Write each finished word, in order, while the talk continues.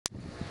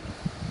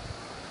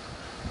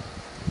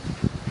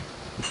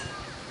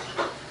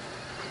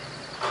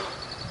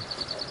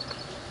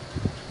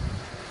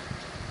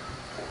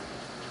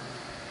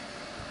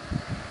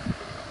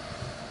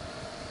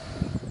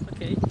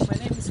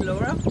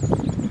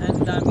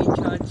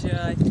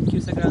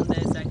Chiusa Grande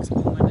as Expo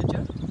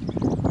Manager,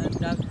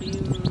 and I've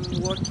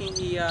been working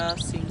here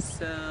since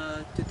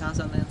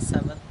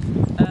 2007.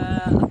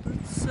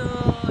 Abruzzo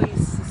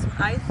is,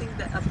 I think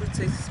that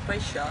Abruzzo is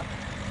special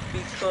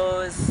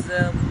because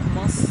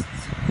most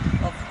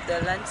of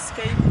the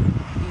landscape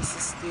is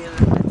still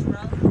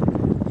natural.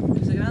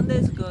 Chiusa Grande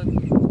has got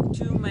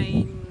three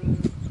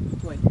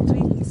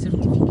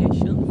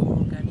certifications for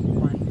organic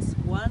wines.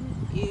 One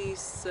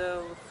is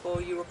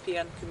for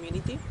European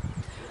Community.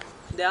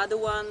 The other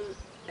one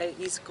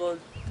is called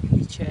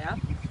Cellar.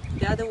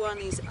 The other one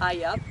is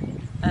IAP,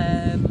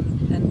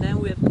 and then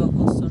we have got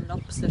also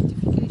NOP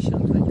certification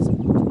to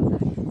export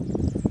organic.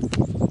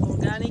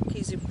 Organic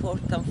is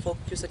important for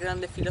Chiusa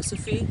Grande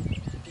philosophy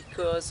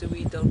because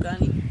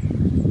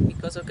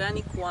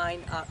organic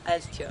wine are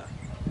healthier.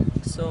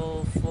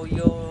 So for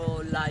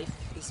your life,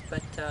 it's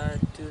better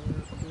to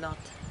not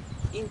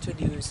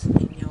introduce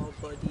in your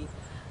body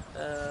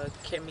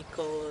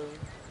chemical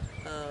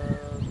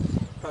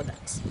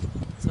products.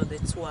 So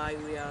that's why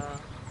we are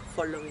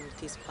following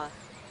this path.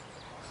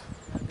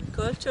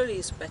 Agriculture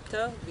is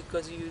better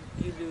because you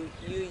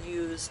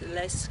use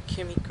less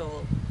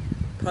chemical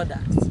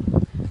products,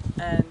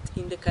 and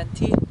in the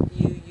canteen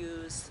you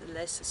use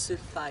less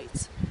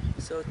sulfites.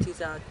 So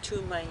these are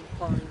two main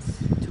points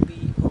to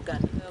be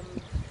organic.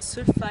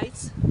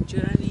 Sulfites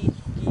generally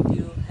give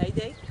you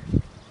headache.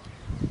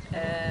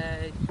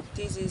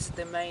 This is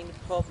the main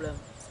problem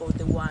for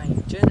the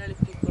wine. Generally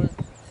people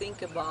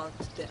think about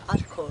the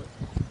alcohol,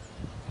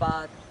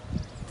 but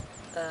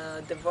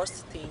the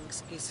worst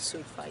things is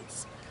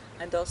sulfites,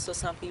 and also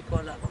some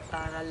people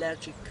are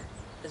allergic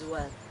as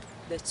well.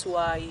 That's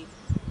why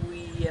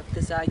we have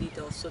decided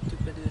also to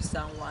produce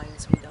some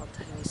wines without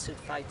any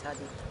sulfite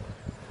added.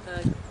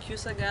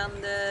 Chiusa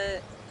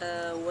Grande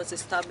was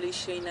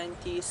established in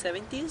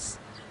 1970s,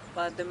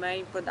 but the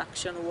main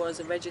production was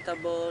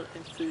vegetable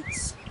and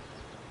fruits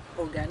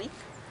organic.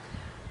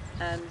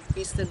 And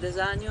Mr.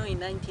 Desagno in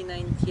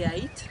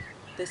 1998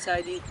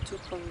 decided to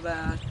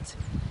convert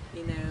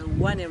in a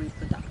winery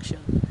production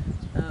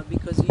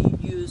because he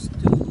used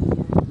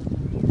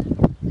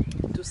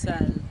to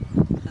sell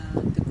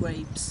the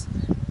grapes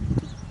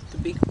to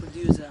big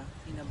producer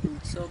in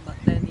Abruzzo, but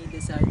then he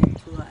decided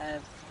to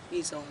have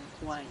his own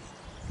wine.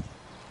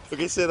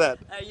 Okay, say that.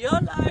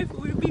 Your life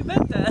will be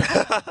better.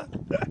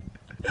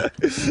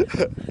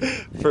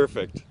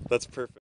 Perfect. That's perfect.